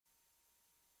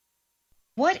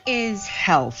What is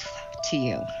health to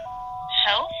you?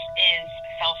 Health is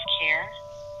self-care.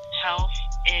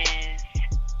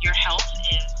 Your health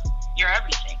is your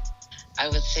everything. I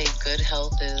would say good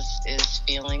health is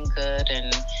feeling good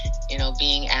and,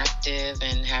 being active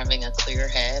and having a clear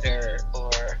head or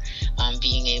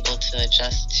being able to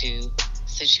adjust to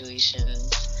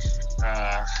situations.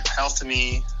 Health to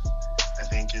me, I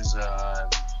think, is trying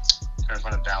to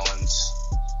find a balance,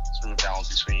 sort of a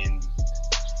balance between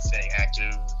staying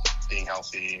active, being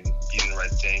healthy, and eating the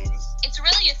right things. It's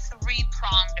really a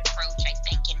three-pronged approach, I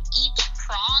think, and each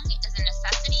prong is a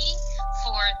necessity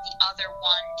for the other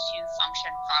one to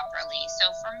function properly.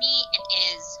 So for me, it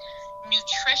is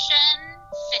nutrition,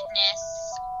 fitness,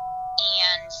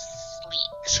 and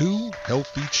sleep. Two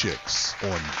Healthy Chicks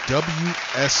on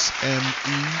WSMESM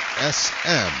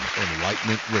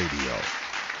Enlightenment Radio.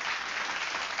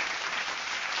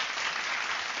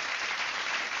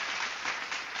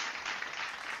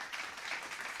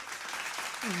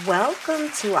 Welcome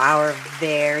to our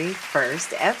very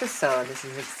first episode. This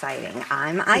is exciting.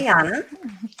 I'm Ayana.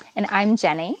 And I'm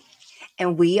Jenny.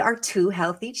 And we are Two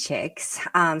Healthy Chicks.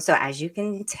 So as you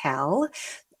can tell,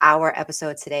 our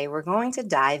episode today, we're going to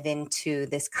dive into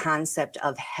this concept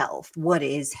of health. What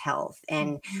is health?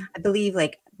 And I believe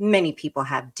many people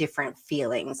have different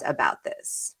feelings about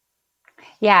this.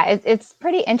 Yeah, it's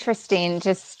pretty interesting,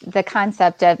 just the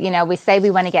concept of, we say we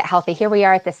want to get healthy. Here we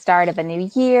are at the start of a new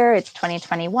year. It's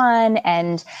 2021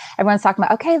 and everyone's talking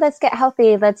about, okay, let's get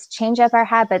healthy. Let's change up our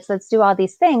habits. Let's do all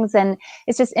these things. And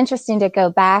it's just interesting to go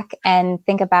back and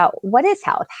think about what is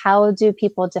health? How do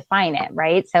people define it,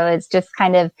 right? So it's just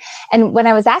kind of, and when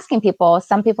I was asking people,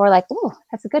 some people were like, oh,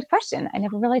 that's a good question. I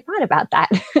never really thought about that.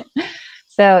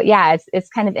 So yeah, it's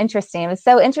kind of interesting. It was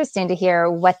so interesting to hear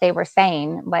what they were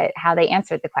saying, how they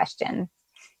answered the question.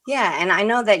 Yeah, and I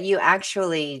know that you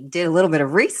actually did a little bit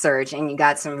of research and you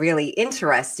got some really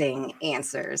interesting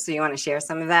answers. So you want to share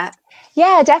some of that?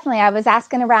 Yeah, definitely. I was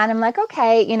asking around. I'm like,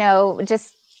 okay, I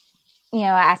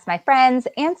asked my friends,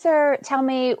 tell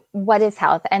me what is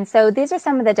health. And so these are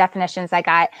some of the definitions I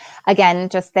got, again,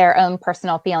 just their own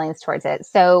personal feelings towards it.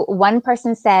 So one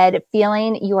person said,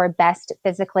 feeling your best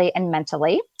physically and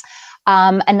mentally.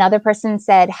 Another person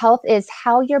said, health is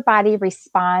how your body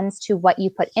responds to what you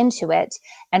put into it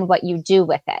and what you do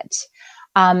with it.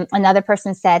 Another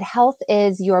person said, health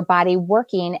is your body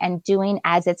working and doing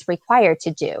as it's required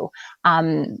to do.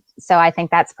 So I think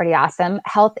that's pretty awesome.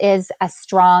 Health is a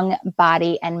strong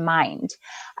body and mind.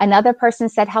 Another person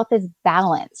said, health is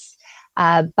balance.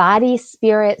 Body,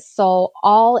 spirit, soul,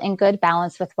 all in good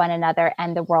balance with one another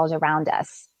and the world around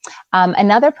us.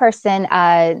 Another person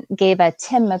gave a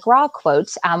Tim McGraw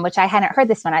quote, which I hadn't heard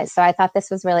this one, so I thought this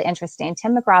was really interesting.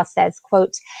 Tim McGraw says,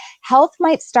 quote, health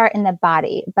might start in the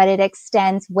body, but it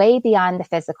extends way beyond the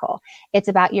physical. It's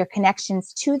about your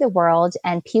connections to the world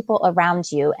and people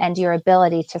around you and your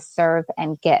ability to serve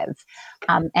and give,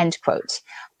 end quote.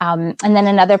 And then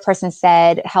another person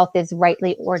said, health is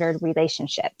rightly ordered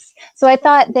relationships. So I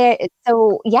thought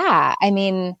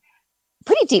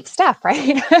pretty deep stuff,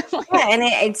 right? Yeah, and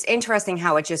it's interesting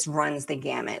how it just runs the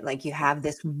gamut. Like you have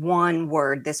this one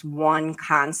word, this one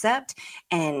concept,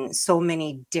 and so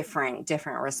many different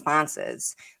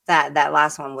responses. That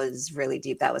last one was really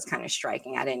deep. That was kind of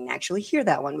striking. I didn't actually hear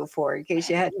that one before, in case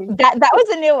you hadn't. That was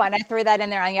a new one. I threw that in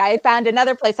there. I found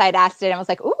another place I'd asked it and I was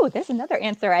like, ooh, there's another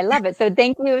answer. I love it. So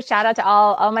thank you. Shout out to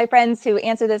all my friends who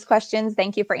answer those questions.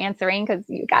 Thank you for answering because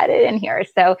you got it in here.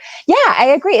 So yeah, I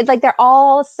agree. It's like they're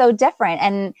all so different.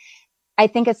 And I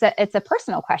think it's a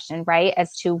personal question, right?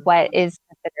 As to what is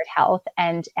considered health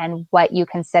and what you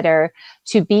consider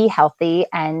to be healthy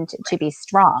and to be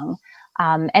strong.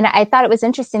 And I thought it was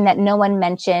interesting that no one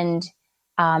mentioned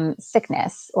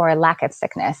sickness or lack of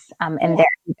sickness in there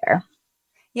either.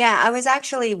 Yeah, I was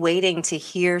actually waiting to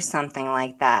hear something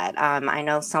like that. I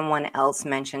know someone else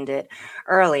mentioned it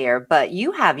earlier, but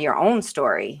you have your own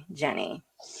story, Jenny.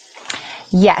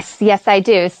 Yes, I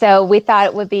do. So we thought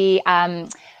it would be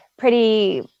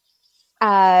pretty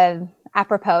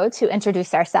apropos to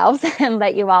introduce ourselves and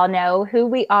let you all know who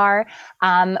we are,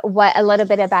 what a little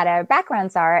bit about our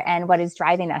backgrounds are, and what is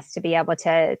driving us to be able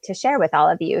to share with all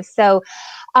of you. So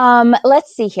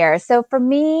let's see here. So for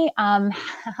me, how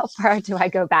far do I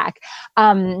go back?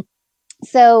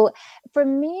 So for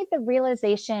me, the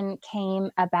realization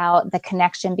came about the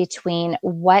connection between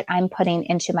what I'm putting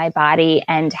into my body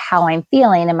and how I'm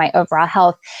feeling and my overall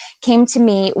health came to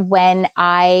me when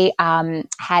I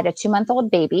had a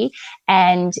 2-month-old baby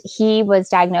and he was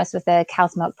diagnosed with a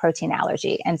cow's milk protein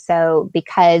allergy. And so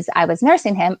because I was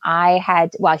nursing him, he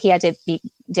had to be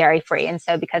dairy free. And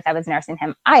so because I was nursing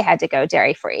him, I had to go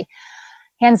dairy free.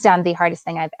 hands down the hardest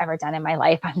thing I've ever done in my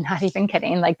life. I'm not even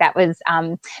kidding. Like that was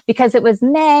because it was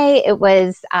May, it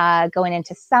was going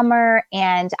into summer,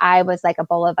 and I was like a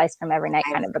bowl of ice cream every night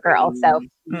kind of a girl. So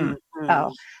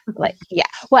oh, like, yeah.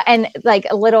 Well, and like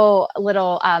a little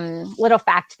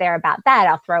fact there about that,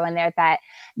 I'll throw in there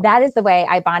that is the way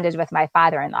I bonded with my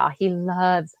father-in-law. He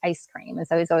loves ice cream. And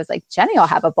so he's always like, Jenny, I'll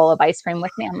have a bowl of ice cream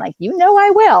with me. I'm like,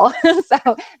 I will. So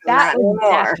that was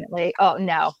definitely,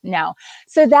 no.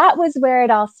 So that was where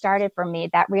it all started for me,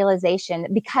 that realization,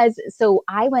 because so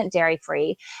I went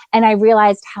dairy-free and I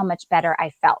realized how much better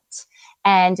I felt.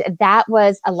 And that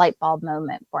was a light bulb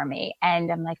moment for me.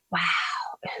 And I'm like, wow,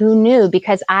 who knew?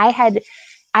 Because I had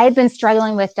been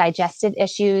struggling with digestive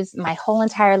issues my whole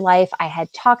entire life. I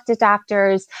had talked to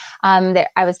doctors. I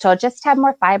was told, just have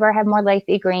more fiber, have more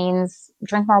leafy greens,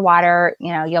 drink more water,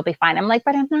 you'll be fine. I'm like,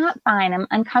 but I'm not fine. I'm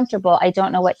uncomfortable. I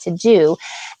don't know what to do.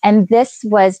 And this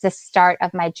was the start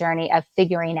of my journey of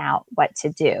figuring out what to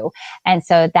do. And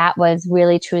so that was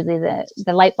really, truly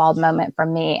the light bulb moment for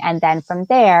me. And then from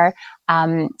there,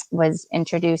 was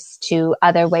introduced to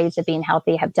other ways of being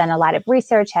healthy, have done a lot of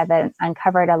research, have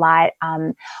uncovered a lot.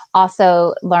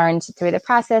 Also learned through the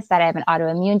process that I have an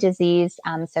autoimmune disease.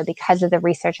 So because of the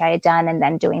research I had done and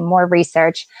then doing more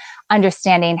research,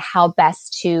 understanding how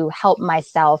best to help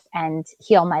myself and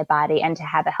heal my body and to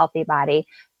have a healthy body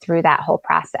through that whole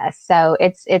process. So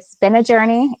it's been a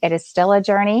journey. It is still a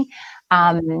journey.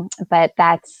 But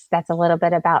that's a little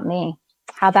bit about me.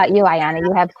 How about you, Ayana?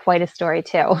 You have quite a story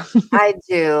too. I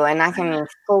do. And I can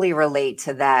fully relate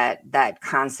to that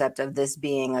concept of this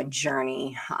being a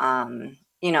journey.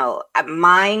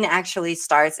 Mine actually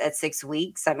starts at 6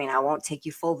 weeks. I mean, I won't take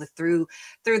you through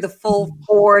the full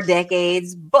 4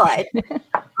 decades, but we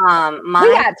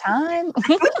got time.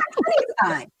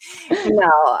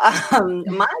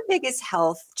 My biggest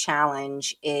health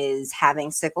challenge is having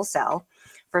sickle cell.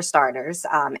 For starters,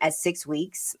 at 6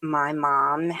 weeks, my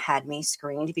mom had me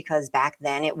screened because back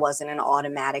then it wasn't an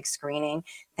automatic screening.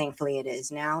 Thankfully, it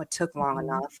is now. It took long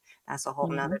enough. That's a whole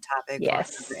nother topic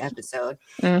yes. for another episode.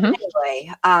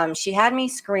 Anyway, she had me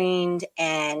screened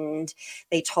and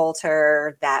they told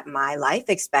her that my life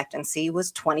expectancy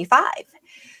was 25.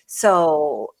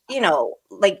 So,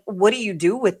 what do you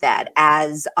do with that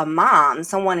as a mom?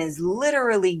 Someone is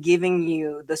literally giving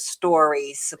you the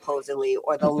story, supposedly,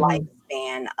 or the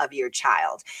lifespan of your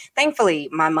child. Thankfully,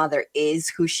 my mother is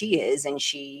who she is, and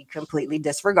she completely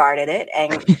disregarded it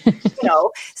and,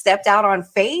 stepped out on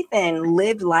faith and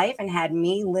lived life and had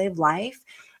me live life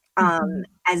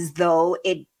as though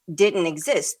it didn't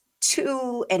exist.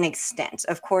 To an extent,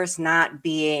 of course, not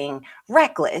being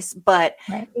reckless, but,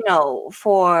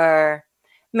 for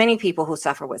many people who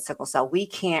suffer with sickle cell, we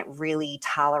can't really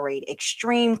tolerate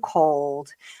extreme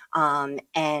cold.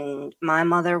 And my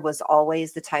mother was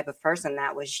always the type of person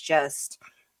that was just,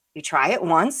 you try it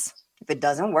once. If it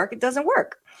doesn't work, it doesn't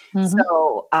work.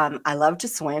 So I love to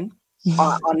swim.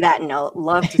 On that note,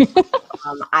 love to swim.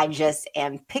 I just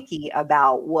am picky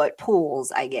about what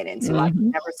pools I get into. I can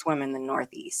never swim in the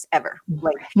Northeast ever.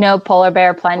 Like no polar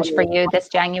bear plunge for you this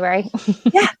January.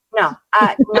 No,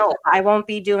 I won't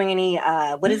be doing any.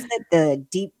 What is it? The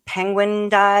deep penguin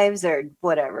dives or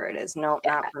whatever it is. No,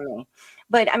 not for me.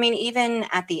 But I mean, even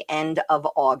at the end of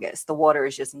August, the water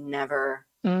is just never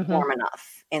warm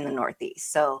enough in the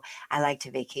Northeast. So I like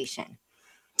to vacation.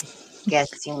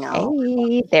 Guess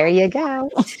Hey, there you go.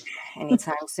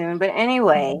 Anytime soon. But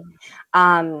anyway,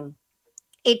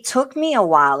 it took me a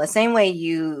while. The same way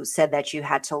you said that you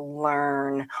had to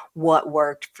learn what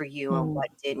worked for you and what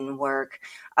didn't work.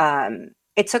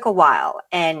 It took a while.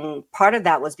 And part of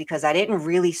that was because I didn't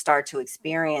really start to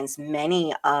experience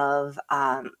many of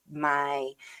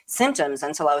my symptoms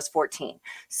until I was 14.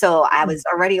 So I was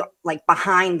already like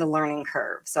behind the learning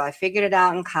curve. So I figured it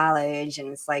out in college and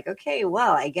it's like, okay,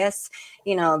 well, I guess,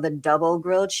 the double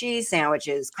grilled cheese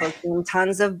sandwiches cooked in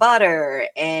tons of butter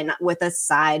and with a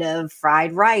side of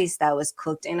fried rice that was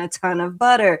cooked in a ton of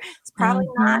butter. It's probably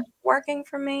not working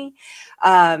for me.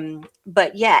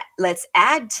 But yeah, let's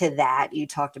add to that. You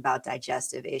talked about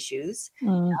digestive issues.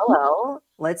 Hello.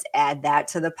 Let's add that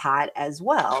to the pot as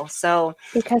well. So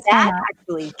because that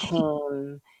actually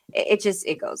came,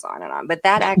 it goes on and on, but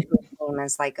that actually came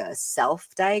as like a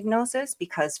self-diagnosis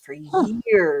because for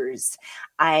years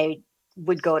I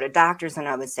would go to doctors and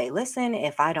I would say, listen,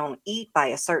 if I don't eat by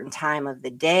a certain time of the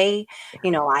day,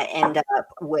 I end up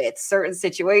with certain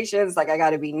situations, like I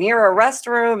got to be near a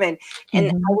restroom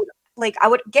and I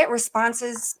would get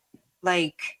responses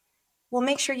like, well,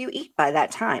 make sure you eat by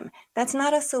that time. That's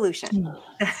not a solution.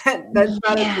 That's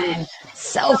not a solution.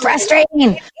 So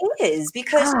frustrating. It is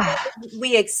because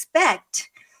we expect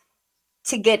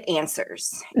to get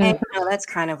answers. And that's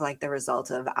kind of like the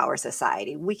result of our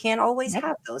society. We can't always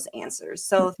have those answers.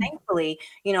 So thankfully,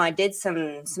 I did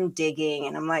some digging,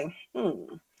 and I'm like,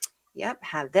 yep,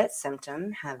 have that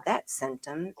symptom, and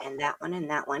that one and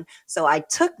that one. So I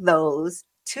took those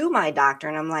to my doctor,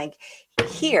 and I'm like,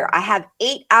 here, I have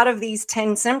 8 out of these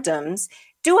 10 symptoms.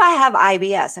 Do I have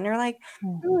IBS? And they're like,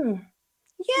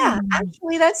 yeah,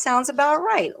 actually, that sounds about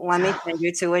right. Let me send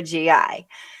you to a GI.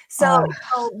 So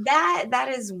that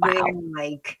is where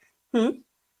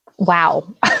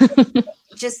wow.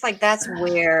 Just like that's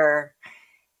where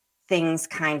things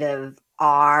kind of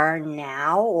are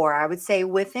now, or I would say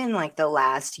within like the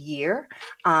last year.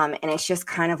 And it's just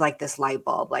kind of like this light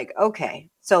bulb, like, okay,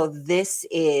 so this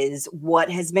is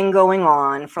what has been going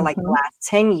on for like the last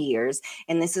 10 years.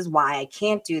 And this is why I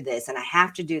can't do this. And I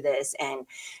have to do this. And,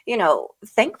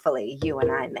 thankfully you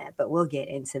and I met, but we'll get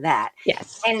into that.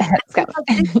 Yes. And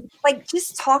like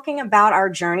just talking about our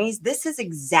journeys, this is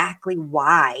exactly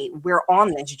why we're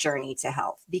on this journey to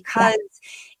health, because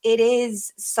it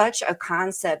is such a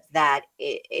concept that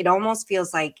it almost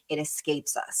feels like it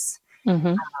escapes us.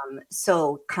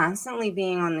 So constantly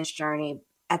being on this journey,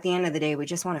 at the end of the day, we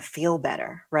just want to feel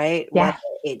better, right? Yeah. Whether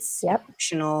it's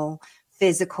emotional,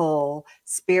 physical,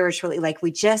 spiritually, like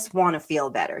we just want to feel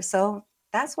better. So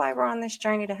that's why we're on this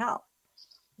journey to health.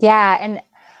 Yeah. And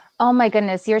oh my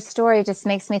goodness, your story just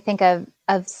makes me think of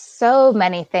so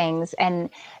many things. And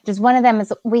just one of them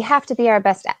is we have to be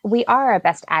we are our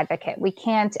best advocate. We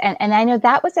can't. And I know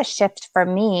that was a shift for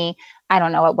me. I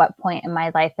don't know at what point in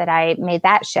my life that I made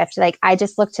that shift. Like I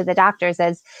just looked to the doctors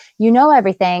as,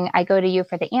 everything. I go to you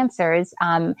for the answers.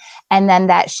 And then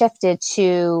that shifted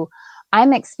to,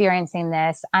 I'm experiencing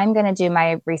this. I'm going to do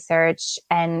my research,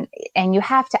 and you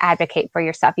have to advocate for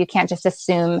yourself. You can't just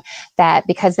assume that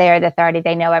because they are the authority,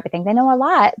 they know everything. They know a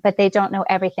lot, but they don't know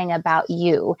everything about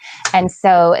you. And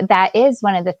so that is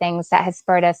one of the things that has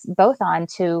spurred us both on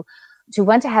to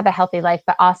want to have a healthy life,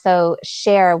 but also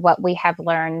share what we have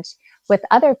learned with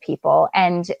other people.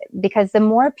 And because the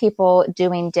more people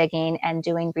doing digging and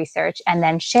doing research and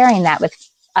then sharing that with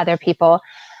other people,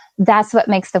 that's what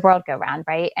makes the world go round,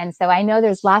 right? And so I know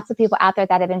there's lots of people out there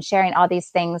that have been sharing all these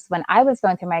things when I was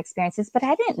going through my experiences, but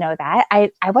I didn't know that.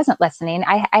 I wasn't listening.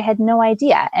 I had no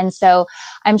idea. And so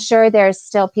I'm sure there's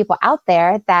still people out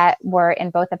there that were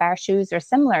in both of our shoes or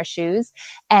similar shoes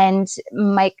and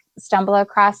might stumble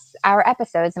across our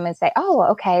episodes and would say, oh,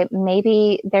 okay,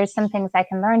 maybe there's some things I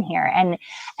can learn here.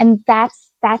 And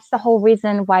that's the whole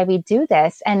reason why we do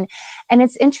this. And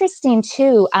it's interesting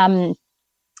too,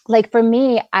 like for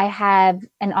me, I have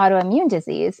an autoimmune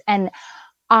disease, and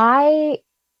I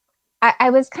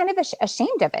was kind of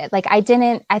ashamed of it. Like I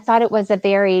thought it was or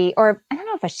I don't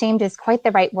know if ashamed is quite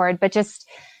the right word, but just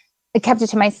I kept it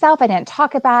to myself. I didn't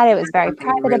talk about it. I was very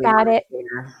private about it.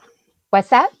 What's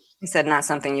that? You said not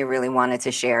something you really wanted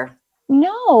to share.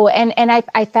 No. And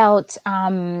I felt,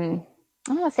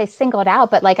 I don't want to say singled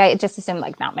out, but like I just assumed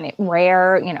like not many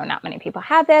people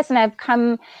have this. And I've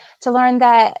come to learn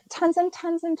that tons and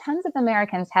tons and tons of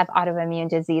Americans have autoimmune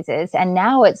diseases. And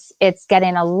now it's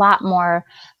getting a lot more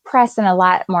press and a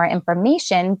lot more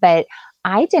information, but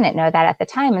I didn't know that at the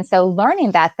time. And so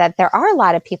learning that there are a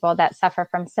lot of people that suffer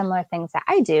from similar things that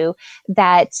I do,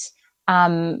 that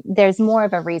there's more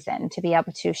of a reason to be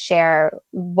able to share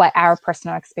what our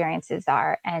personal experiences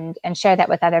are and share that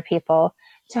with other people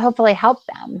to hopefully help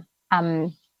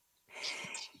them.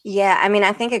 Yeah, I mean,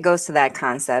 I think it goes to that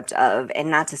concept of,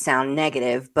 and not to sound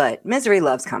negative, but misery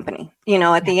loves company.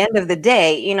 At the end of the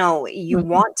day, you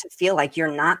want to feel like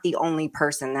you're not the only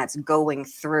person that's going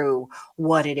through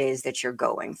what it is that you're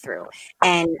going through.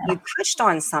 And you touched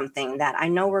on something that I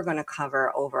know we're going to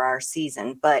cover over our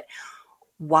season, but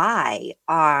why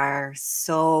are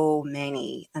so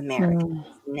many Americans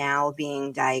now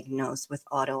being diagnosed with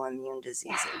autoimmune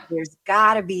diseases? There's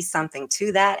got to be something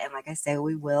to that. And like I say,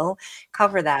 we will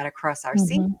cover that across our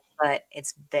season, but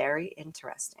it's very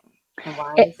interesting. And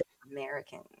why is it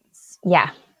Americans? Yeah,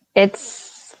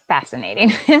 it's fascinating.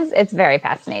 It's very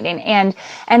fascinating.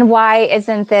 And why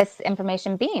isn't this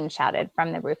information being shouted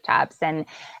from the rooftops? And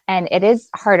it is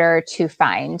harder to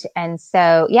find. And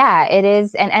so, yeah, it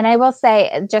is. And I will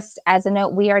say, just as a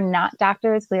note, we are not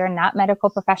doctors. We are not medical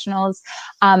professionals.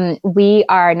 We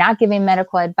are not giving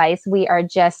medical advice. We are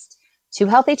just two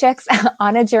healthy chicks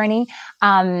on a journey,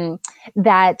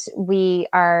 that we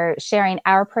are sharing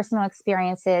our personal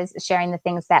experiences, sharing the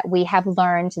things that we have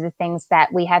learned, the things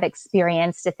that we have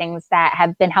experienced, the things that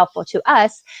have been helpful to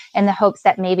us, in the hopes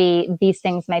that maybe these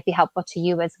things might be helpful to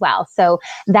you as well. So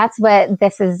that's what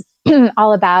this is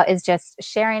all about is just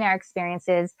sharing our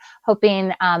experiences,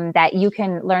 hoping that you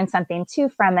can learn something too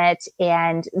from it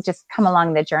and just come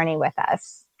along the journey with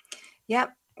us.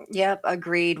 Yep. Yep,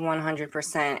 agreed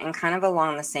 100%. And kind of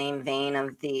along the same vein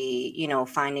of the,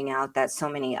 finding out that so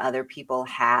many other people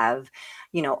have,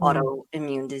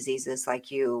 autoimmune diseases like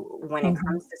you. When it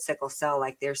comes to sickle cell,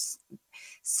 like there's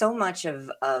so much of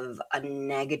a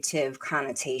negative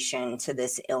connotation to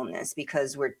this illness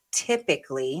because we're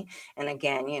typically, and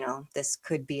again, this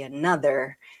could be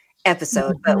another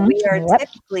episode, but we are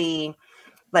typically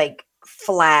like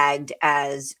flagged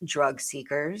as drug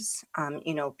seekers,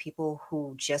 people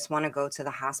who just want to go to the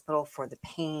hospital for the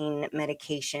pain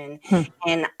medication.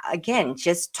 And again,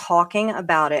 just talking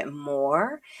about it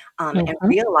more and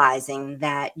realizing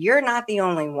that you're not the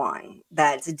only one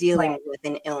that's dealing with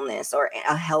an illness or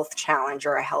a health challenge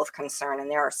or a health concern. And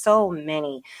there are so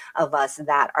many of us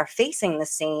that are facing the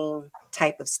same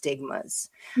type of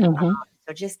stigmas.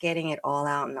 So just getting it all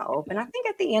out in the open, I think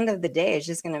at the end of the day, it's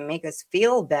just going to make us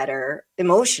feel better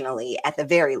emotionally at the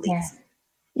very least.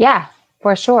 Yeah,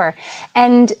 for sure.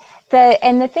 And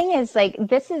the thing is, like,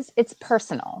 it's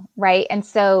personal, right? And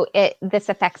so this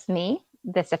affects me,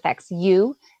 this affects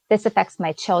you, this affects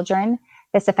my children,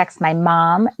 this affects my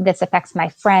mom, this affects my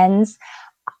friends.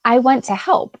 I want to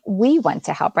help. We want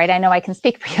to help, right? I know I can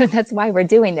speak for you. That's why we're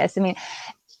doing this. I mean,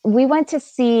 we want to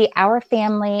see our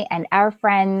family and our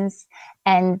friends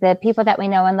and the people that we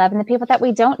know and love and the people that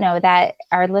we don't know that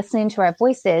are listening to our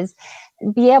voices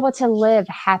be able to live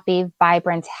happy,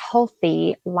 vibrant,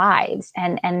 healthy lives.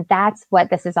 And that's what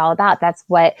this is all about. That's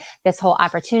what this whole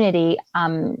opportunity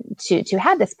to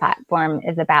have this platform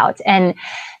is about. And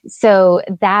so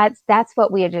that's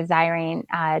what we are desiring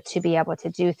to be able to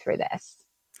do through this.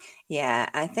 Yeah,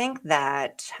 I think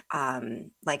that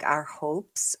like our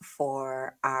hopes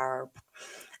for our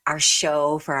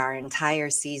show for our entire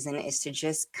season is to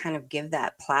just kind of give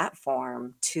that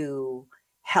platform to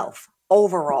health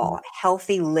overall,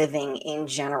 healthy living in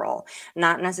general,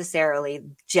 not necessarily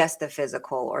just the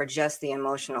physical or just the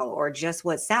emotional or just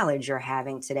what salad you're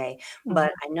having today.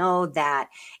 But I know that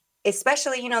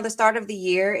especially, the start of the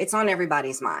year, it's on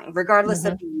everybody's mind, regardless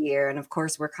of the year. And of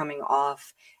course, we're coming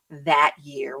off that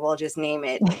year. We'll just name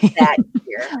it that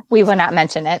year. We will not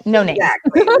mention it. No name.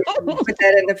 Exactly. Put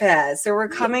that in the past. So we're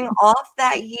coming off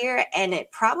that year, and it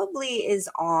probably is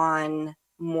on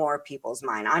more people's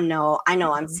mind. I know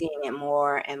I'm seeing it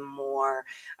more and more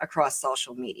across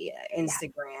social media,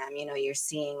 Instagram. You're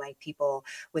seeing like people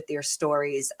with their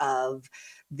stories of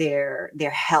their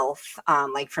health,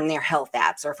 like from their health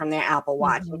apps or from their Apple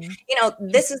Watch.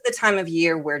 This is the time of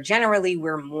year where generally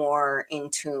we're more in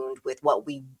tune with what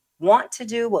we want to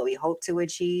do, what we hope to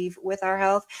achieve with our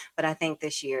health. But I think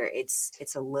this year it's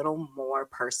a little more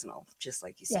personal, just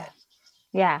like you said.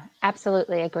 Yeah,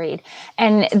 absolutely agreed.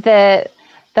 And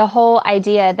the whole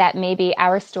idea that maybe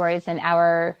our stories and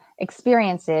our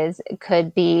experiences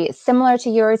could be similar to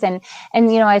yours. And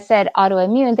I said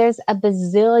autoimmune, there's a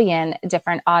bazillion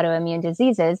different autoimmune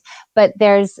diseases, but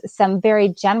there's some very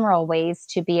general ways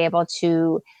to be able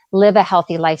to live a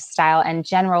healthy lifestyle and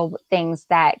general things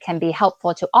that can be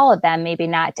helpful to all of them, maybe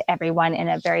not to everyone in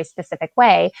a very specific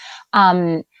way.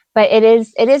 But it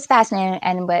is fascinating.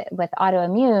 And with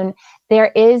autoimmune,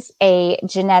 there is a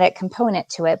genetic component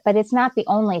to it, but it's not the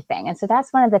only thing. And so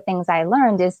that's one of the things I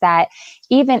learned is that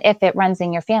even if it runs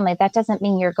in your family, that doesn't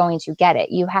mean you're going to get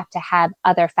it. You have to have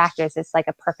other factors. It's like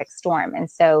a perfect storm.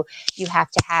 And so you have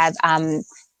to have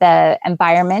the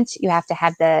environment, you have to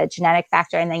have the genetic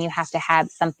factor, and then you have to have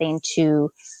something to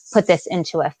put this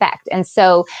into effect. And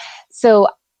so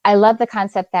I love the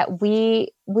concept that we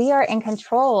are in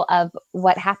control of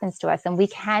what happens to us, and we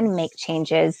can make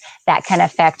changes that can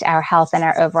affect our health and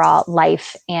our overall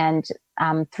life and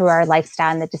through our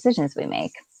lifestyle and the decisions we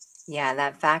make. Yeah,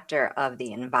 that factor of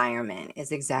the environment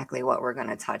is exactly what we're going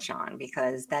to touch on,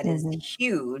 because that is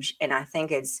huge. And I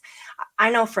think I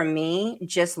know for me,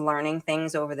 just learning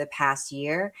things over the past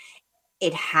year,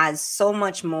 it has so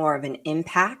much more of an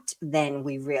impact than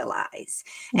we realize.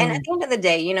 And at the end of the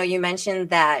day, you mentioned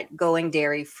that going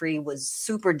dairy free was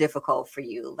super difficult for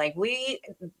you. Like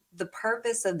the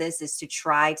purpose of this is to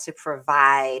try to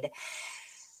provide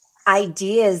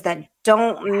ideas that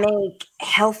don't make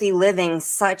healthy living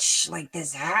such like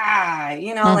this,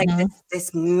 like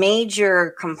this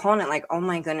major component, like, oh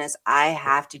my goodness, I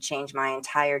have to change my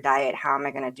entire diet. How am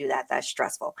I going to do that? That's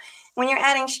stressful. When you're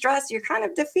adding stress, you're kind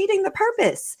of defeating the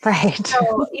purpose. Right.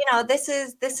 So, this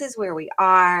is where we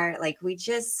are. Like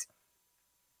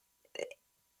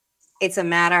it's a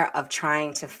matter of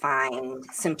trying to find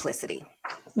simplicity.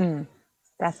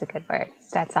 That's a good word.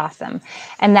 That's awesome.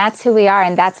 And that's who we are.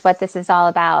 And that's what this is all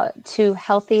about. Two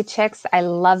Healthy Chicks. I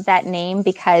love that name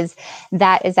because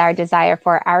that is our desire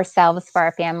for ourselves, for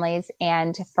our families,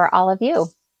 and for all of you.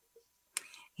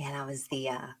 Yeah, that was the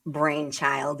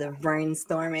brainchild of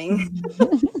brainstorming.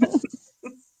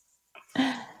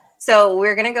 So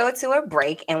we're going to go to a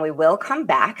break and we will come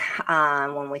back.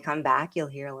 When we come back, you'll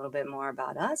hear a little bit more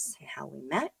about us and how we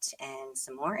met and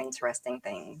some more interesting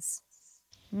things.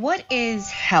 What is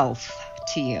health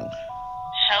to you?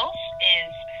 Health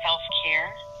is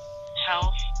self-care.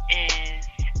 Health is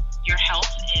your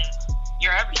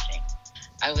everything.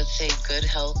 I would say good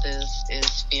health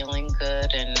is feeling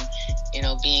good and,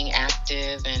 being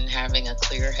active and having a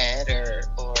clear head or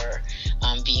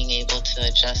being able to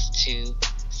adjust to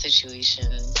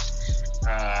situations.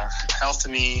 Health to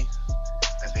me,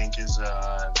 I think, is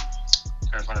kind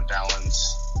of find a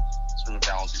balance, sort of a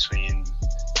balance between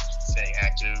staying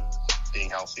active, being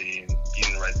healthy, and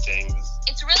doing the right things.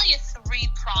 It's really a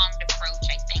three-pronged approach,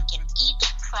 I think, and each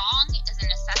prong is a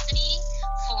necessity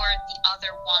for the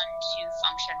other one to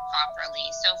function properly.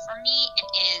 So for me, it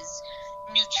is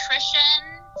nutrition,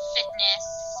 fitness,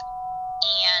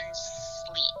 and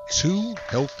sleep. Two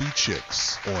Healthy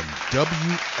Chicks on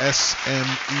WSME-SM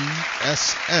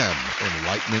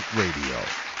Enlightenment Radio.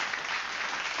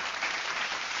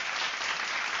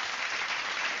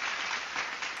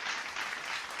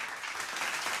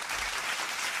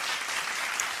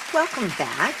 Welcome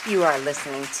back. You are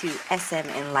listening to SM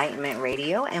Enlightenment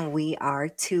Radio, and we are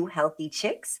Two Healthy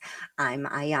Chicks. I'm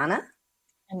Ayana.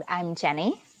 And I'm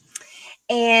Jenny.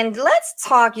 And let's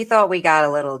talk. You thought we got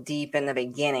a little deep in the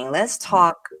beginning. Let's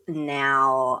talk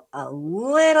now a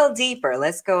little deeper.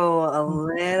 Let's go a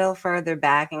little further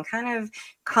back and kind of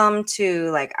come to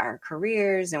like our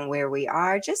careers and where we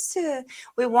are.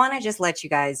 We want to just let you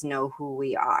guys know who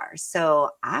we are.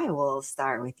 So I will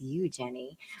start with you,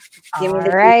 Jenny. All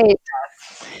right.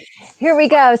 Here we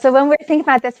go. So when we're thinking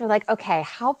about this, we're like, okay,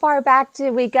 how far back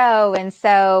did we go? And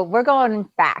so we're going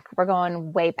back. We're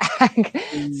going way back.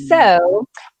 So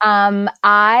I'm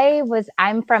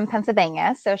from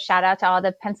Pennsylvania. So shout out to all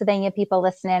the Pennsylvania people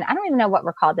listening. I don't even know what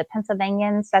we're called, the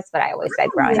Pennsylvanians. That's what I always said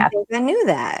growing up. I knew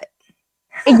that.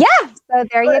 Yeah. So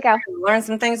there you go. Learn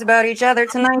some things about each other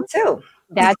tonight too.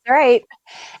 That's right.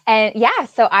 And yeah,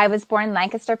 so I was born in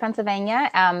Lancaster, Pennsylvania.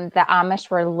 The Amish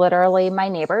were literally my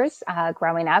neighbors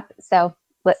growing up. So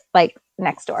like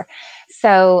next door.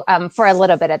 So for a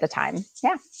little bit at the time.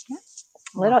 Yeah.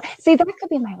 See, that could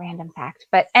be my random fact,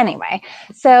 but anyway.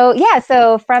 So yeah,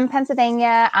 so from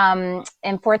Pennsylvania,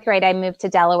 in fourth grade, I moved to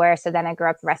Delaware. So then I grew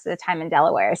up the rest of the time in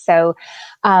Delaware. So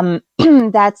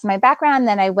that's my background.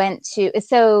 Then I went to,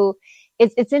 so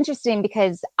it's interesting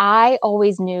because I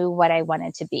always knew what I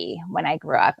wanted to be when I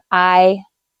grew up. I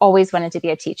always wanted to be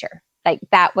a teacher. Like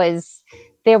there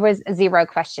was zero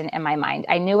question in my mind.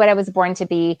 I knew what I was born to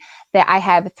be, that I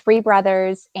have three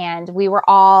brothers and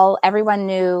everyone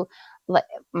knew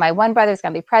my one brother was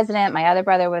going to be president. My other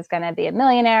brother was going to be a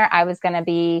millionaire. I was going to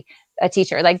be a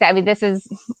teacher like that. I mean,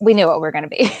 we knew what we were going to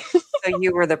be. So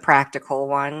you were the practical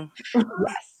one.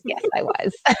 Yes, I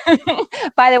was.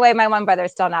 By the way, my one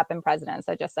brother's still not been president.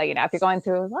 So just so you know, if you're going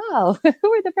through, who are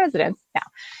the presidents? No,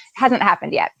 it hasn't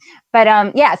happened yet. But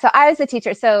yeah, so I was a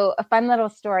teacher. So a fun little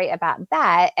story about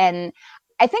that. And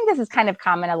I think this is kind of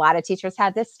common. A lot of teachers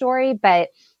have this story, but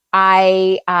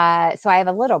I have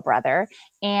a little brother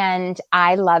and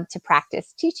I love to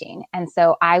practice teaching. And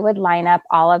so I would line up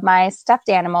all of my stuffed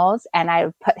animals and I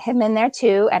would put him in there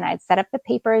too. And I'd set up the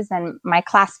papers in my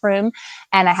classroom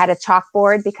and I had a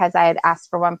chalkboard because I had asked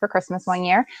for one for Christmas one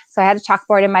year. So I had a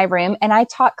chalkboard in my room and I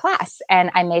taught class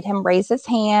and I made him raise his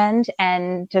hand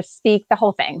and just speak the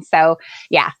whole thing. So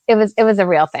yeah, it was a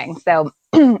real thing. So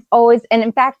always, and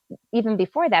in fact, even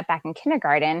before that, back in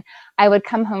kindergarten, I would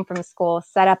come home from school,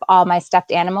 set up all my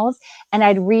stuffed animals, and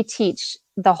I'd reteach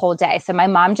the whole day. So my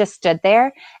mom just stood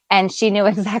there and she knew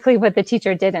exactly what the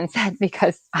teacher did and said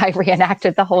because I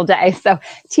reenacted the whole day. So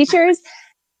teachers,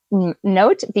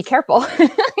 note, be careful.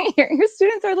 Your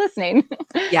students are listening.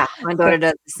 Yeah, my daughter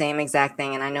does the same exact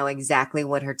thing. And I know exactly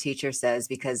what her teacher says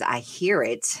because I hear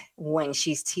it when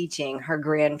she's teaching her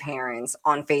grandparents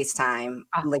on FaceTime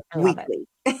weekly.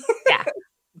 Yeah.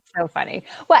 So funny.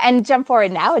 Well, and jump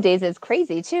forward nowadays is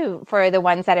crazy too for the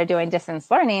ones that are doing distance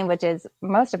learning, which is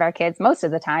most of our kids most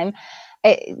of the time.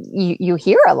 you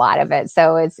hear a lot of it.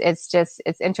 So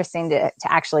it's interesting to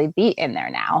actually be in there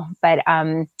now. But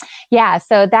yeah,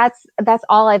 so that's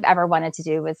all I've ever wanted to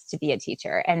do, was to be a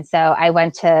teacher. And so I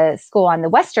went to school on the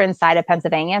western side of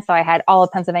Pennsylvania. So I had all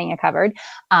of Pennsylvania covered,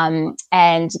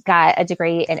 and got a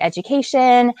degree in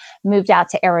education, moved out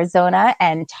to Arizona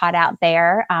and taught out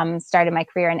there, started my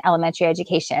career in elementary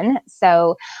education.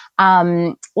 So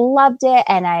loved it.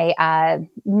 And I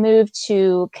moved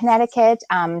to Connecticut,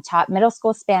 taught middle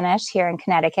school Spanish here in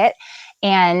Connecticut.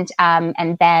 And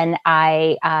then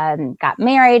I got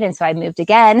married. And so I moved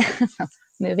again.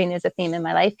 Moving is a theme in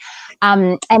my life.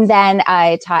 And then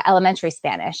I taught elementary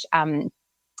Spanish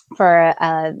for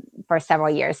several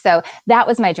years. So that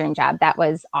was my dream job. That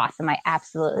was awesome. I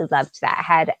absolutely loved that. I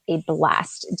had a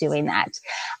blast doing that.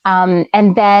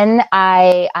 And then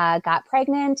I got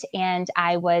pregnant, and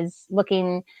I was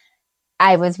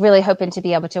really hoping to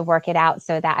be able to work it out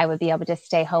so that I would be able to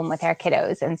stay home with our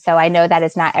kiddos. And so I know that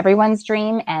is not everyone's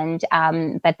dream. And,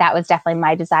 but that was definitely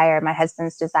my desire, my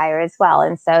husband's desire as well.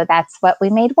 And so that's what we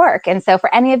made work. And so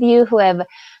for any of you who have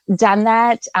done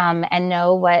that, and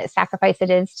know what sacrifice it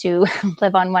is to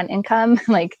live on one income,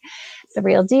 like, it's a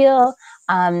real deal.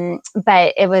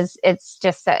 But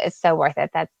it's so worth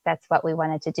it. That's what we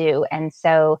wanted to do. And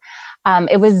so,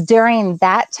 it was during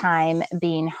that time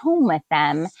being home with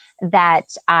them that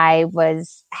I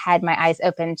had my eyes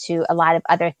open to a lot of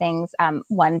other things.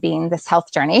 One being this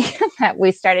health journey that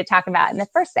we started talking about in the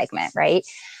first segment, right?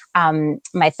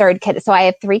 My third kid. So I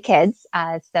have 3 kids.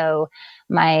 So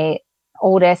my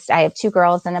oldest, I have 2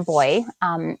 girls and a boy.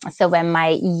 So when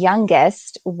my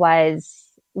youngest was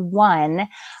 1,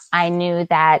 I knew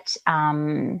that,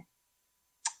 I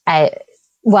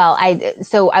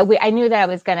knew that I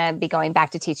was going to be going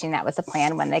back to teaching. That was the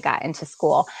plan when they got into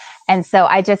school. And so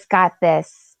I just got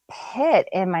this pit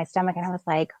in my stomach, and I was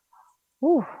like,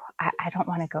 ooh, I don't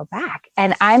want to go back.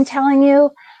 And I'm telling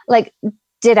you, like,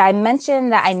 did I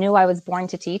mention that I knew I was born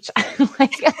to teach? I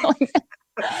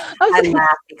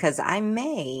laugh because I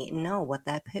may know what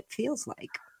that pit feels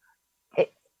like.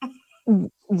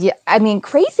 Yeah, I mean,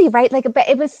 crazy, right? Like, but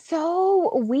it was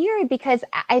so weird because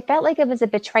I felt like it was a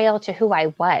betrayal to who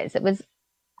I was. It was,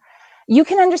 you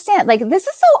can understand, like, this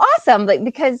is so awesome, like,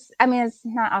 because I mean, it's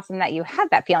not awesome that you have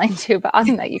that feeling too, but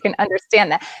awesome that you can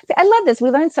understand that. I love this. We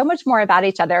learn so much more about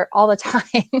each other all the time.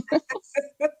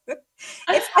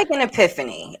 It's like an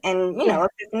epiphany, and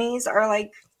epiphanies are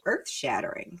like earth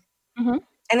shattering, mm-hmm.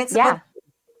 and it's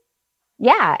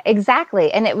yeah,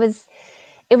 exactly. And it was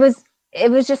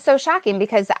just so shocking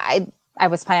because I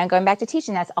was planning on going back to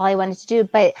teaching. That's all I wanted to do.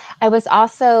 But I was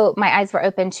also, my eyes were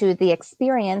open to the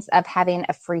experience of having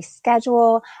a free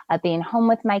schedule, of being home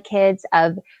with my kids,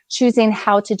 of choosing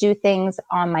how to do things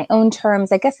on my own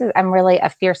terms. I guess I'm really a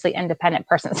fiercely independent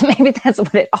person. So maybe that's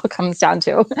what it all comes down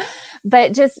to.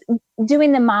 But just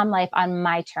doing the mom life on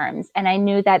my terms. And I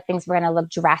knew that things were going to look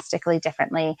drastically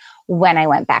differently when I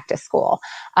went back to school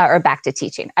or back to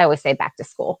teaching. I always say back to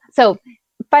school. So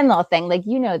fun little thing, like,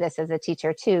 this as a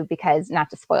teacher too, because not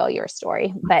to spoil your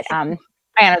story, but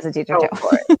Diana's a teacher too.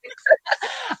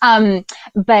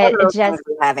 But just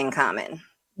we have in common.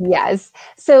 Yes.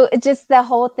 So just the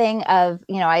whole thing of,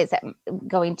 I was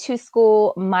going to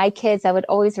school, my kids, I would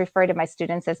always refer to my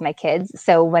students as my kids.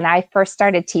 So when I first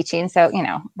started teaching, so,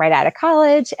 right out of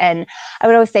college, and I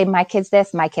would always say, my kid's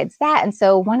this, my kid's that. And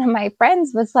so one of my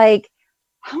friends was like,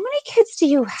 how many kids do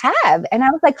you have? And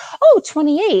I was like,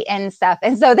 28 and stuff.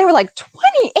 And so they were like,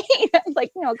 28? I was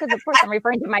like, because of course I'm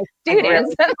referring to my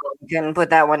students. Really couldn't put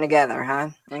that one together,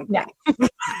 huh? Okay. Yeah.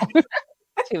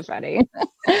 Too funny.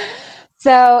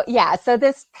 So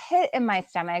this pit in my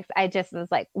stomach, I just was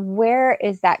like, where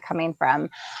is that coming from?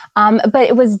 But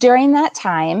it was during that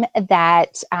time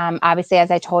that, obviously, as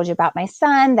I told you about my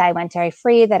son, that I went dairy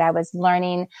free, that I was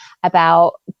learning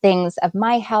about things of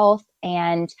my health.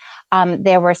 And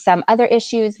there were some other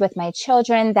issues with my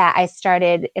children that I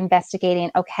started investigating.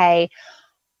 Okay,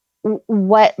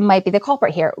 what might be the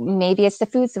culprit here? Maybe it's the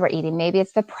foods that we're eating. Maybe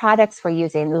it's the products we're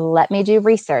using. Let me do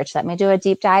research. Let me do a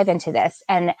deep dive into this.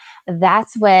 And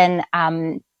that's when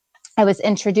I was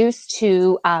introduced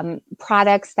to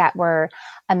products that were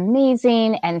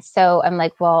amazing. And so I'm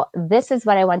like, well, this is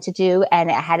what I want to do.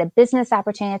 And it had a business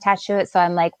opportunity attached to it. So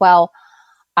I'm like, well,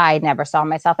 I never saw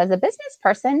myself as a business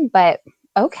person, but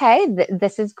okay,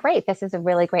 this is great. This is a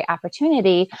really great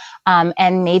opportunity.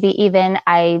 And maybe even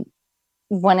I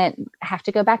wouldn't have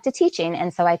to go back to teaching.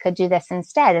 And so I could do this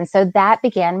instead. And so that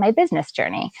began my business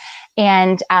journey.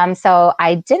 And so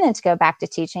I didn't go back to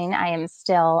teaching. I am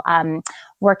still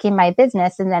working my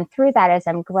business. And then through that, as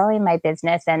I'm growing my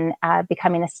business and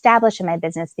becoming established in my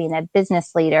business, being a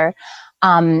business leader,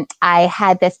 I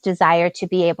had this desire to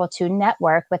be able to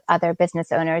network with other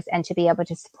business owners and to be able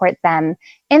to support them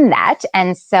in that.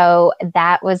 And so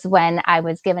that was when I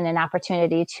was given an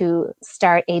opportunity to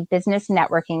start a business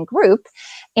networking group.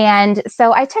 And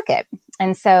so I took it.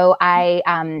 And so I,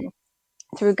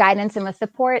 through guidance and with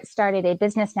support, started a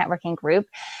business networking group.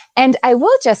 And I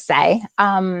will just say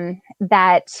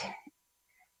that,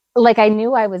 like, I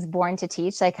knew I was born to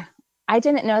teach. Like, I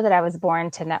didn't know that I was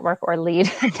born to network or lead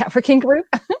a networking group.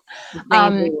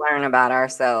 We learn about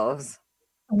ourselves.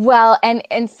 Well,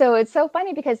 and so it's so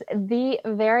funny because the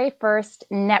very first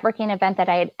networking event that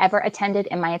I had ever attended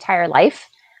in my entire life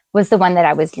was the one that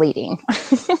I was leading.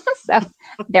 So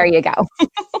there you go.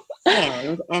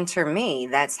 And enter me.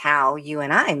 That's how you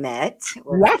and I met.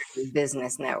 Yes.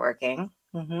 Business networking.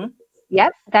 Mm-hmm.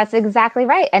 Yep, that's exactly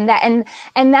right. And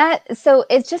that, so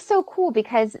it's just so cool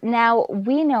because now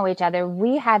we know each other.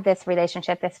 We have this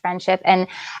relationship, this friendship. And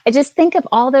I just think of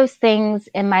all those things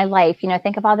in my life,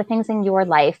 think of all the things in your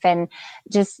life and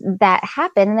just that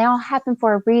happen. And they all happen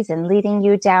for a reason, leading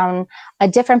you down a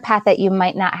different path that you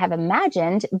might not have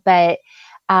imagined, but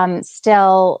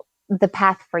still the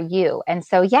path for you. And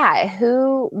so, yeah,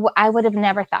 I would have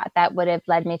never thought that would have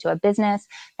led me to a business,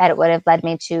 that it would have led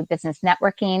me to business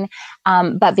networking.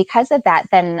 But because of that,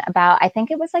 then I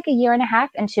think it was like a year and a half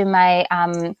into my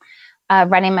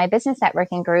running my business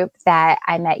networking group that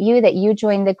I met you, that you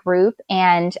joined the group.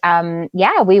 And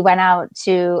we went out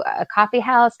to a coffee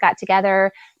house, got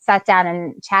together, sat down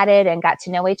and chatted and got to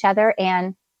know each other.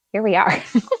 And here we are.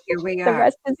 Here we are. The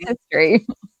rest is history.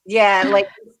 Yeah, like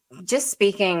just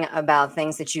speaking about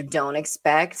things that you don't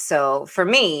expect. So for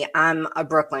me, I'm a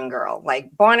Brooklyn girl,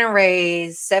 like born and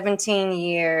raised, 17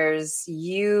 years.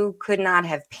 You could not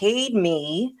have paid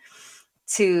me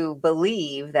to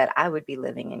believe that I would be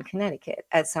living in Connecticut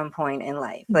at some point in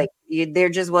life. Like there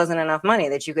just wasn't enough money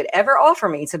that you could ever offer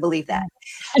me to believe that.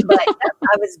 But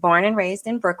I was born and raised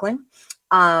in Brooklyn.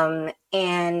 And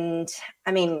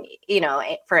I mean,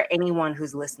 for anyone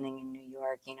who's listening in New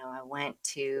York, I went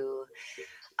to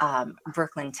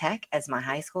Brooklyn Tech as my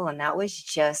high school, and that was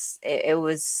just it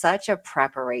was such a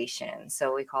preparation.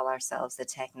 So we call ourselves the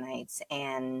Tech Knights,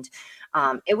 and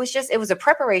it was a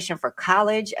preparation for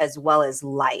college as well as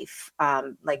life.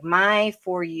 Like my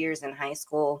 4 years in high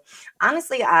school,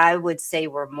 honestly, I would say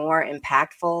were more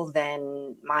impactful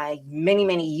than my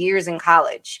many years in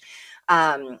college.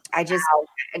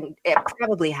 It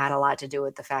probably had a lot to do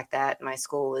with the fact that my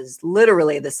school was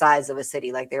literally the size of a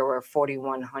city. Like there were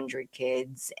 4,100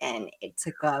 kids and it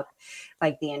took up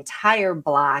like the entire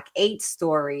block, 8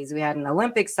 stories. We had an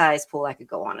Olympic sized pool. I could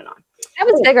go on and on. That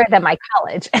was bigger than my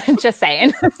college. Just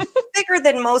saying. Bigger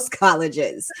than most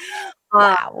colleges.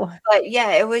 Wow. But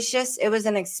yeah, it was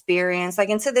an experience. Like,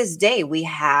 and to this day, we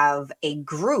have a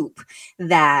group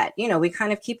that, we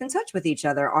kind of keep in touch with each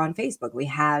other on Facebook. We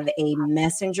have a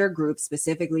messenger group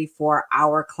specifically for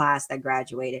our class that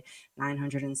graduated.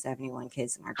 971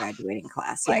 kids in our graduating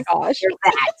class. Oh my gosh.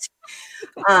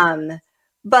 That.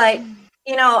 But,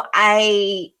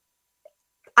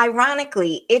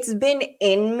 ironically, it's been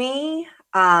in me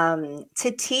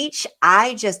to teach.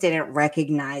 I just didn't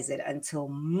recognize it until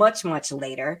much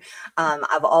later.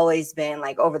 I've always been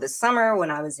like over the summer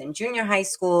when I was in junior high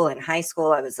school and high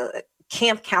school, I was a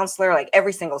camp counselor like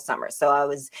every single summer. So I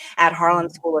was at Harlem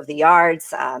School of the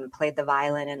Arts, played the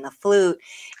violin and the flute.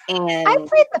 And I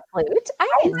played the flute. I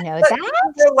didn't know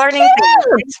that. You're learning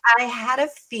things. I had a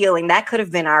feeling that could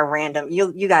have been our random.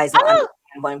 You guys know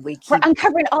when we're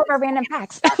uncovering all of our random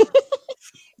facts.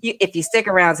 If you stick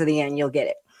around to the end, you'll get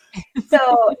it.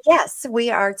 So yes, we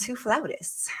are 2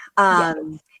 flautists. Yes.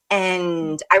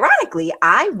 And ironically,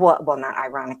 not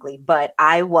ironically, but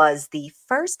I was the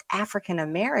first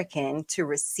African-American to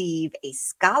receive a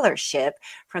scholarship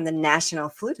from the National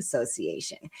Flute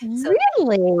Association. So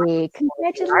really?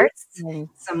 Congratulations.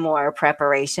 Some more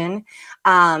preparation.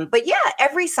 But yeah,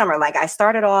 every summer, like I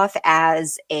started off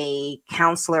as a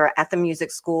counselor at the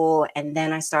music school, and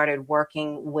then I started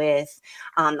working with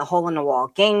the Hole in the Wall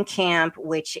Game Camp,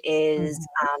 which is,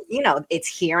 it's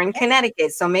here in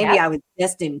Connecticut. So maybe I was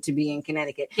destined to be in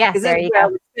Connecticut. Yeah, there you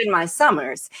go. spend my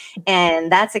summers.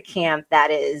 And that's a camp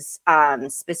that is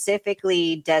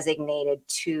specifically designated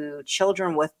to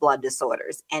children with blood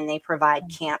disorders. And they provide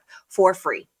camp for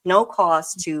free, no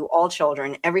cost to all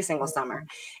children every single summer.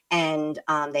 And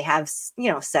they have,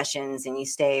 sessions, and you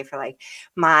stay for like,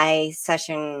 my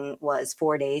session was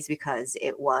 4 days because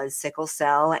it was sickle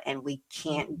cell, and we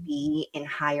can't be in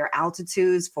higher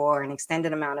altitudes for an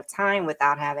extended amount of time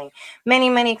without having many,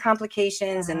 many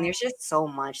complications. And there's just so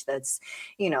much that's,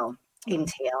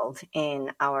 entailed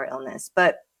in our illness.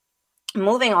 But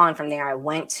moving on from there, I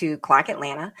went to Clark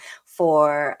Atlanta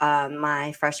for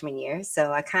my freshman year.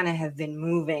 So I kind of have been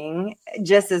moving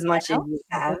just as much as you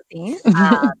have.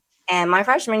 And my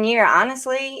freshman year,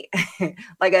 honestly,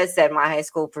 like I said, my high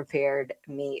school prepared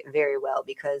me very well,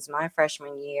 because my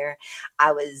freshman year,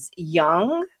 I was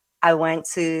young. I went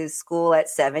to school at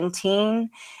 17,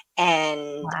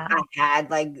 and I had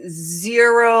like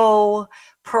zero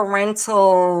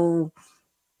parental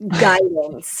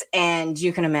guidance. And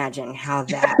you can imagine how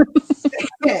that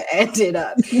ended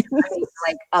up.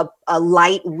 Like a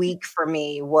light week for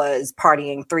me was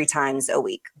partying 3 times a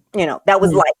week. That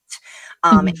was light.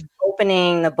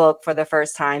 Opening the book for the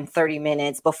first time 30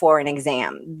 minutes before an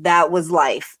exam. That was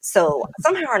life. So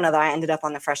somehow or another, I ended up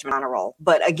on the freshman honor roll.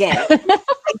 But again, high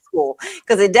school,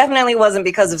 because it definitely wasn't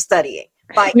because of studying.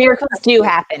 Miracles do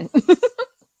happen.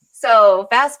 So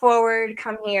fast forward,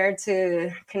 come here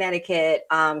to Connecticut,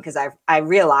 because I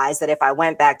realized that if I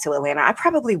went back to Atlanta, I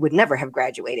probably would never have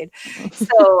graduated.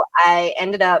 So I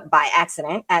ended up by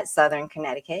accident at Southern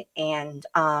Connecticut, and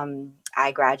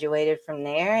I graduated from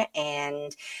there.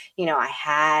 And, I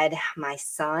had my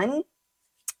son.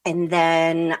 And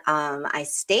then I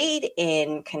stayed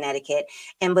in Connecticut,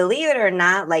 and believe it or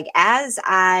not, like as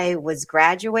I was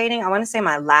graduating, I want to say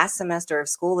my last semester of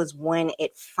school is when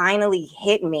it finally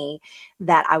hit me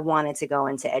that I wanted to go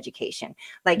into education.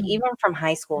 Like even from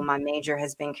high school, my major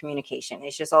has been communication.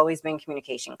 It's just always been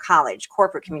communication, college,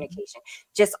 corporate communication,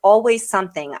 just always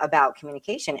something about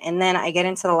communication. And then I get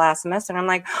into the last semester and I'm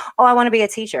like, oh, I want to be a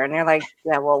teacher. And they're like,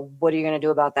 yeah, well, what are you going to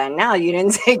do about that now? You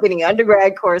didn't take any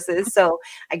undergrad courses. So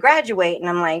I graduate and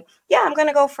I'm like, yeah, I'm going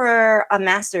to go for a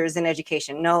master's in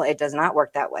education. No, it does not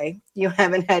work that way. You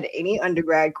haven't had any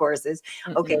undergrad courses.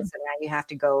 Okay, so now you have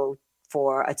to go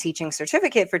for a teaching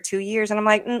certificate for 2 years. And I'm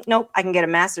like, nope, I can get a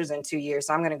master's in 2 years.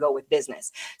 So I'm going to go with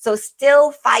business. So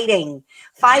still fighting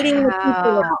with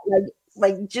people,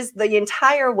 like just the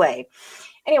entire way.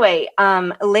 Anyway,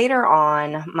 later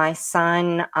on, my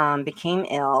son became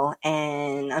ill,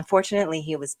 and unfortunately,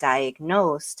 he was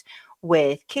diagnosed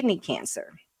with kidney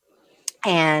cancer.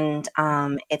 And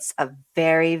it's a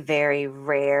very, very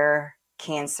rare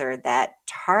cancer that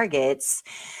targets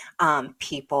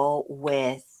people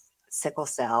with sickle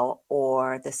cell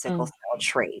or the sickle cell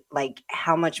trait. Like,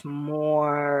 how much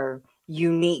more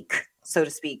unique, so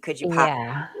to speak, could you possibly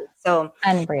be? So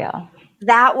unreal.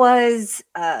 That was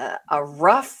a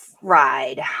rough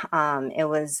ride. It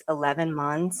was 11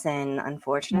 months, and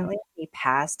unfortunately, he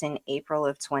passed in April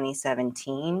of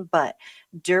 2017. But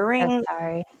during,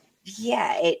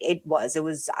 it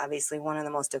was obviously one of the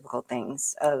most difficult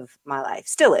things of my life.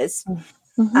 Still is.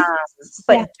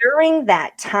 But during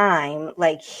that time,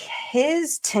 like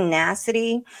his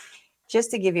tenacity,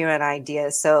 just to give you an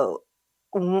idea. So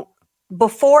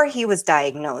before he was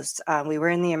diagnosed, we were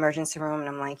in the emergency room, and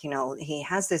I'm like, he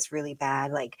has this really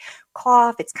bad like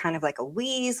cough. It's kind of like a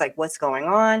wheeze, like what's going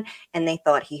on? And they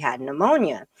thought he had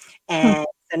pneumonia. And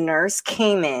the nurse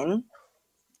came in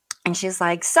and she's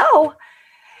like, so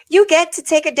you get to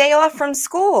take a day off from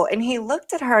school. And he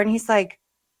looked at her and he's like,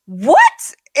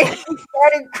 what? And he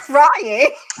started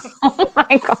crying. Oh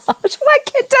my gosh, what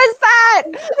kid does that?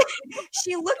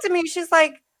 She looked at me, she's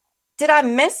like, did I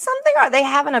miss something? Are they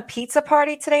having a pizza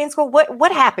party today in school?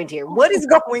 What happened here? What is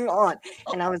going on?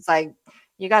 And I was like,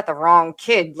 you got the wrong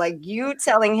kid. Like, you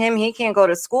telling him he can't go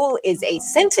to school is a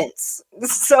sentence.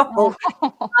 So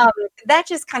that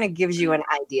just kind of gives you an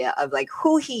idea of like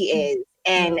who he is.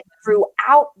 And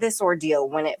throughout this ordeal,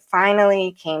 when it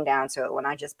finally came down to it, when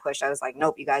I just pushed, I was like,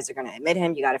 nope, you guys are going to admit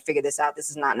him. You got to figure this out. This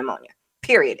is not pneumonia,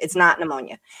 period. It's not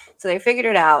pneumonia. So they figured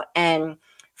it out. And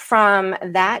from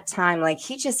that time, like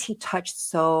he touched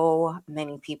so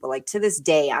many people. Like to this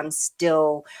day, I'm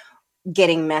still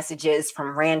getting messages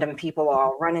from random people.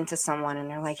 I'll run into someone and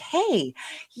they're like, hey,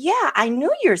 yeah, I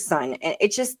knew your son. And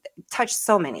it just touched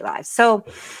so many lives. So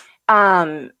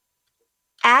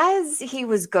as he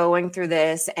was going through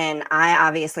this, and I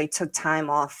obviously took time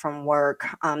off from work,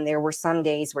 there were some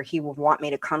days where he would want me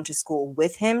to come to school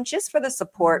with him just for the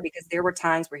support, because there were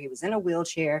times where he was in a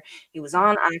wheelchair, he was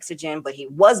on oxygen, but he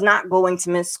was not going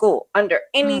to miss school under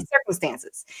any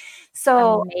circumstances.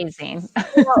 So amazing.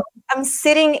 I'm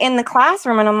sitting in the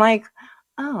classroom and I'm like,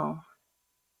 oh,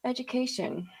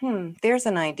 education. There's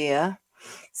an idea.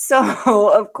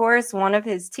 So of course, one of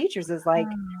his teachers is like,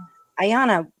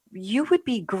 Ayana, you would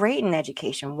be great in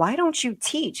education. Why don't you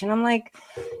teach? And I'm like,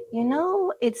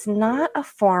 it's not a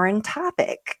foreign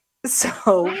topic.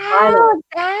 So wow,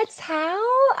 that's how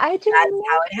I do. That's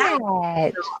how it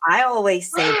happened. So I always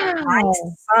say that my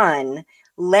son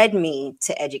led me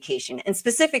to education, and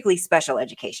specifically special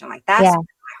education. Like that's where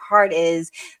my heart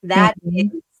is.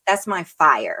 That's my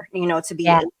fire, to be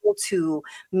able to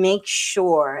make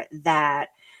sure that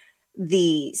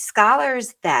the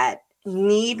scholars that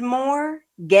need more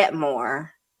get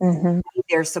more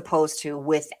they're supposed to,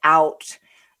 without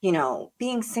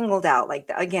being singled out. Like,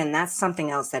 again, that's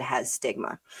something else that has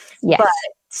stigma. But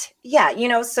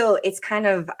so it's kind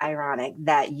of ironic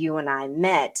that you and I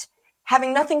met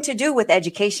having nothing to do with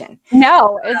education.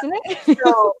 No, isn't it?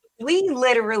 So we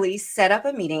literally set up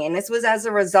a meeting, and this was as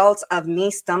a result of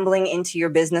me stumbling into your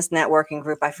business networking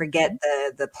group. I forget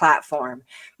the platform,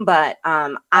 but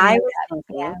I was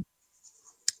thinking,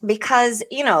 because,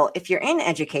 if you're in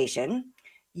education,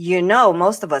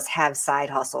 most of us have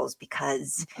side hustles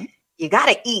because you got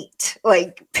to eat,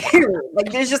 like, period.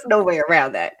 Like, there's just no way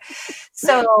around that.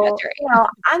 So,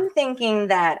 I'm thinking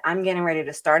that I'm getting ready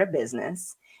to start a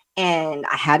business, and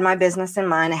I had my business in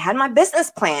mind. I had my business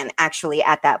plan actually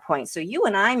at that point. So you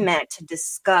and I met to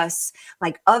discuss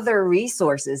like other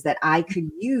resources that I could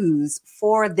use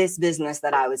for this business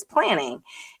that I was planning.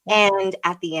 And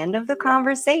at the end of the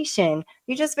conversation,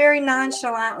 you just very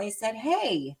nonchalantly said,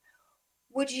 hey,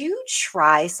 would you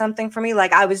try something for me?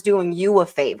 Like I was doing you a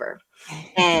favor.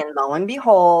 And lo and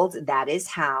behold, that is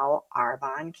how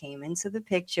Arbonne came into the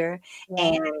picture.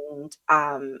 And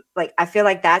I feel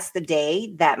like that's the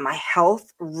day that my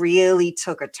health really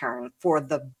took a turn for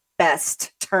the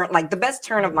best turn, like the best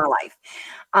turn of my life.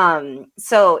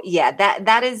 So yeah,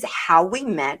 that is how we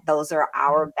met. Those are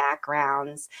our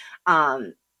backgrounds.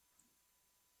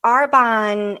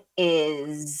 Arbonne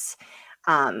is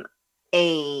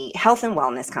a health and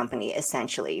wellness company.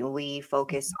 Essentially, we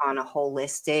focus on a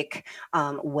holistic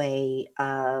way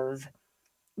of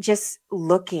just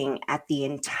looking at the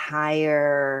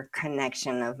entire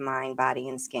connection of mind, body,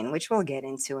 and skin, which we'll get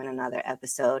into in another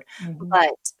episode.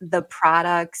 But the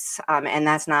products, and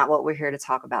that's not what we're here to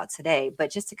talk about today,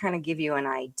 but just to kind of give you an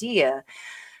idea,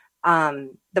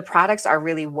 the products are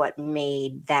really what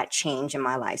made that change in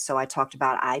my life. So I talked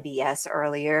about IBS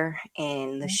earlier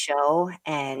in the show,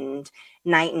 and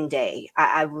night and day.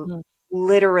 I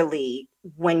literally,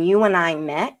 when you and I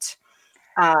met,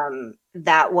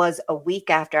 that was a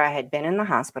week after I had been in the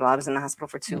hospital. I was in the hospital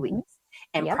for 2 weeks.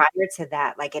 And prior to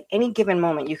that, like at any given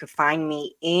moment, you could find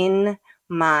me in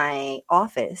my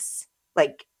office,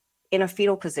 like in a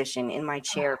fetal position in my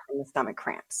chair from the stomach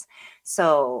cramps.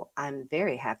 So I'm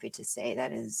very happy to say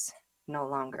that is no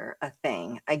longer a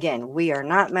thing. Again, we are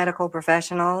not medical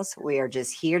professionals. We are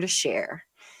just here to share.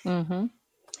 And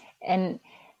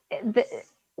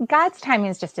God's timing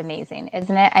is just amazing,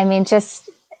 isn't it? I mean, it's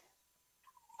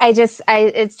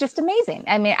just amazing.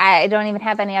 I mean, I don't even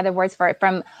have any other words for it,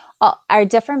 from all our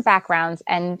different backgrounds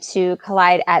and to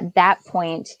collide at that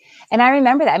point. And I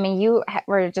remember that. I mean, you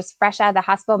were just fresh out of the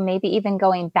hospital, maybe even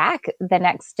going back the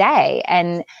next day.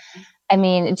 And I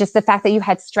mean, just the fact that you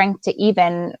had strength to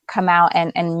even come out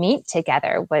and meet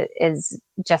together is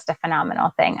just a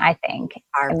phenomenal thing, I think.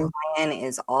 Our plan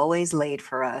is always laid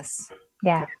for us.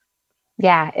 Yeah,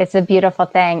 it's a beautiful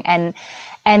thing. And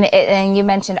you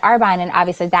mentioned Arbonne, and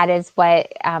obviously that is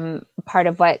what part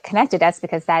of what connected us,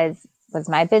 because that was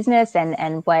my business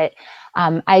and what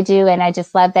I do. And I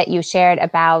just love that you shared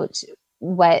about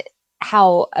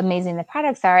how amazing the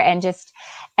products are, and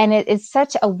it is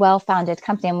such a well-founded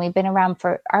company. And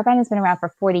Arbonne has been around for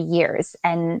 40 years,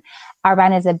 and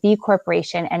Arbonne is a B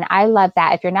Corporation. And I love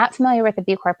that. If you're not familiar with the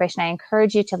B Corporation, I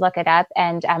encourage you to look it up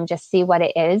and just see what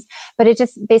it is. But it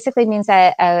just basically means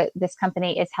that this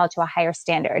company is held to a higher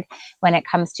standard when it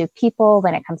comes to people,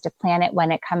 when it comes to planet,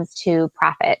 when it comes to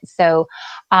profit. So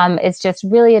it's just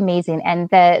really amazing. And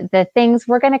the things,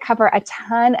 we're going to cover a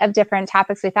ton of different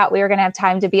topics. We thought we were going to have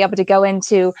time to be able to go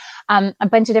into a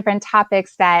bunch of different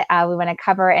topics that we want to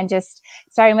cover, and just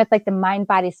starting with like the mind,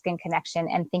 body, skin connection,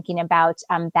 and thinking about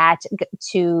that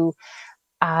to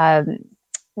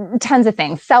tons of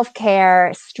things,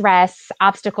 self-care, stress,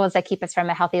 obstacles that keep us from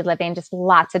a healthy living, just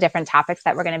lots of different topics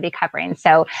that we're going to be covering.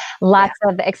 So lots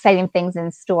of exciting things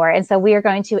in store. And so we are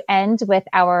going to end with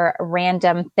our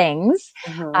random things.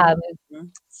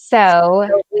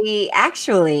 So we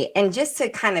actually, and just to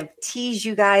kind of tease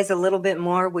you guys a little bit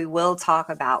more, we will talk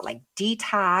about like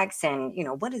detox and, you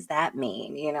know, what does that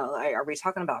mean? You know, are we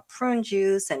talking about prune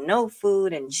juice and no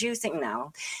food and juicing?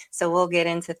 No. So we'll get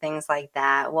into things like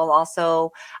that. We'll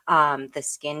also, the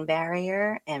skin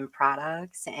barrier and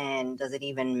products, and does it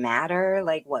even matter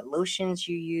like what lotions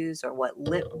you use or what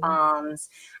lip balms?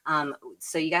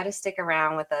 So you got to stick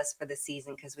around with us for the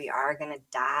season because we are going to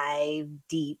dive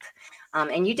deep.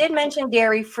 And you did mention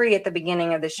dairy free at the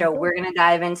beginning of the show. We're going to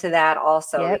dive into that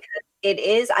also because it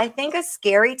is, I think, a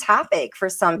scary topic for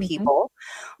some people,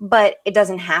 but it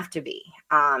doesn't have to be.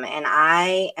 And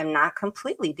I am not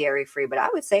completely dairy free, but I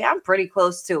would say I'm pretty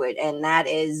close to it. And that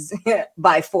is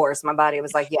by force. My body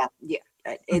was like, yeah,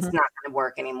 it's not going to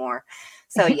work anymore.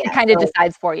 So yeah, it kind of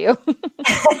decides for you.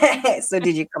 So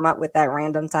did you come up with that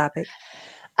random topic?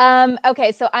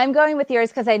 Okay, so I'm going with yours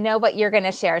because I know what you're going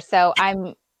to share. So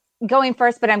I'm going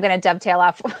first, but I'm going to dovetail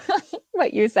off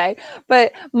what you say.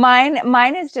 But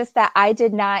mine is just that I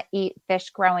did not eat fish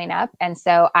growing up, and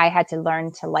so I had to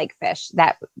learn to like fish.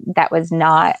 That was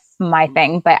not my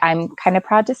thing, but I'm kind of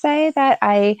proud to say that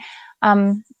I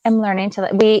am learning to.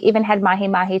 We even had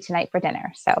mahi tonight for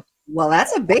dinner. So. Well,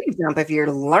 that's a big jump if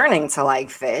you're learning to like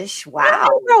fish. Wow.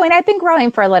 I've been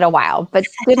growing for a little while, but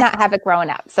did not have it growing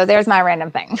up. So there's my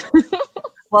random thing.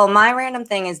 Well, my random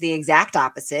thing is the exact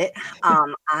opposite.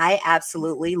 I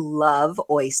absolutely love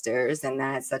oysters, and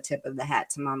that's a tip of the hat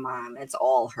to my mom. It's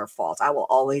all her fault. I will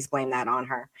always blame that on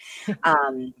her.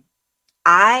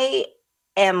 I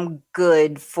am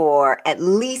good for at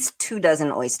least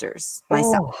 24 oysters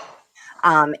myself.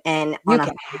 And on a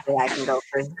day I can go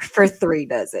for 3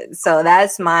 dozen. So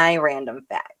that's my random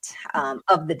fact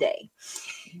of the day.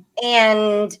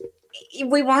 And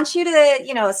we want you to,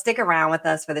 you know, stick around with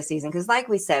us for the season because, like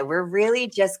we said, we're really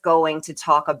just going to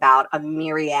talk about a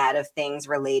myriad of things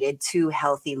related to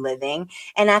healthy living.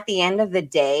 And at the end of the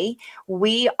day,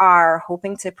 we are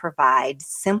hoping to provide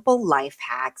simple life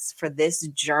hacks for this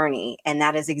journey. And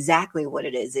that is exactly what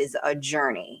it is a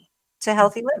journey to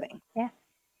healthy living. Yeah.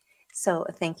 So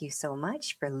thank you so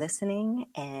much for listening,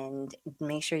 and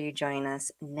make sure you join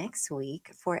us next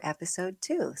week for episode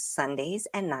 2, Sundays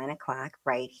at 9:00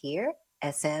 right here,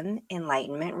 SM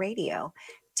Enlightenment Radio.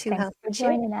 Thanks for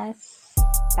joining us.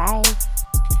 Bye.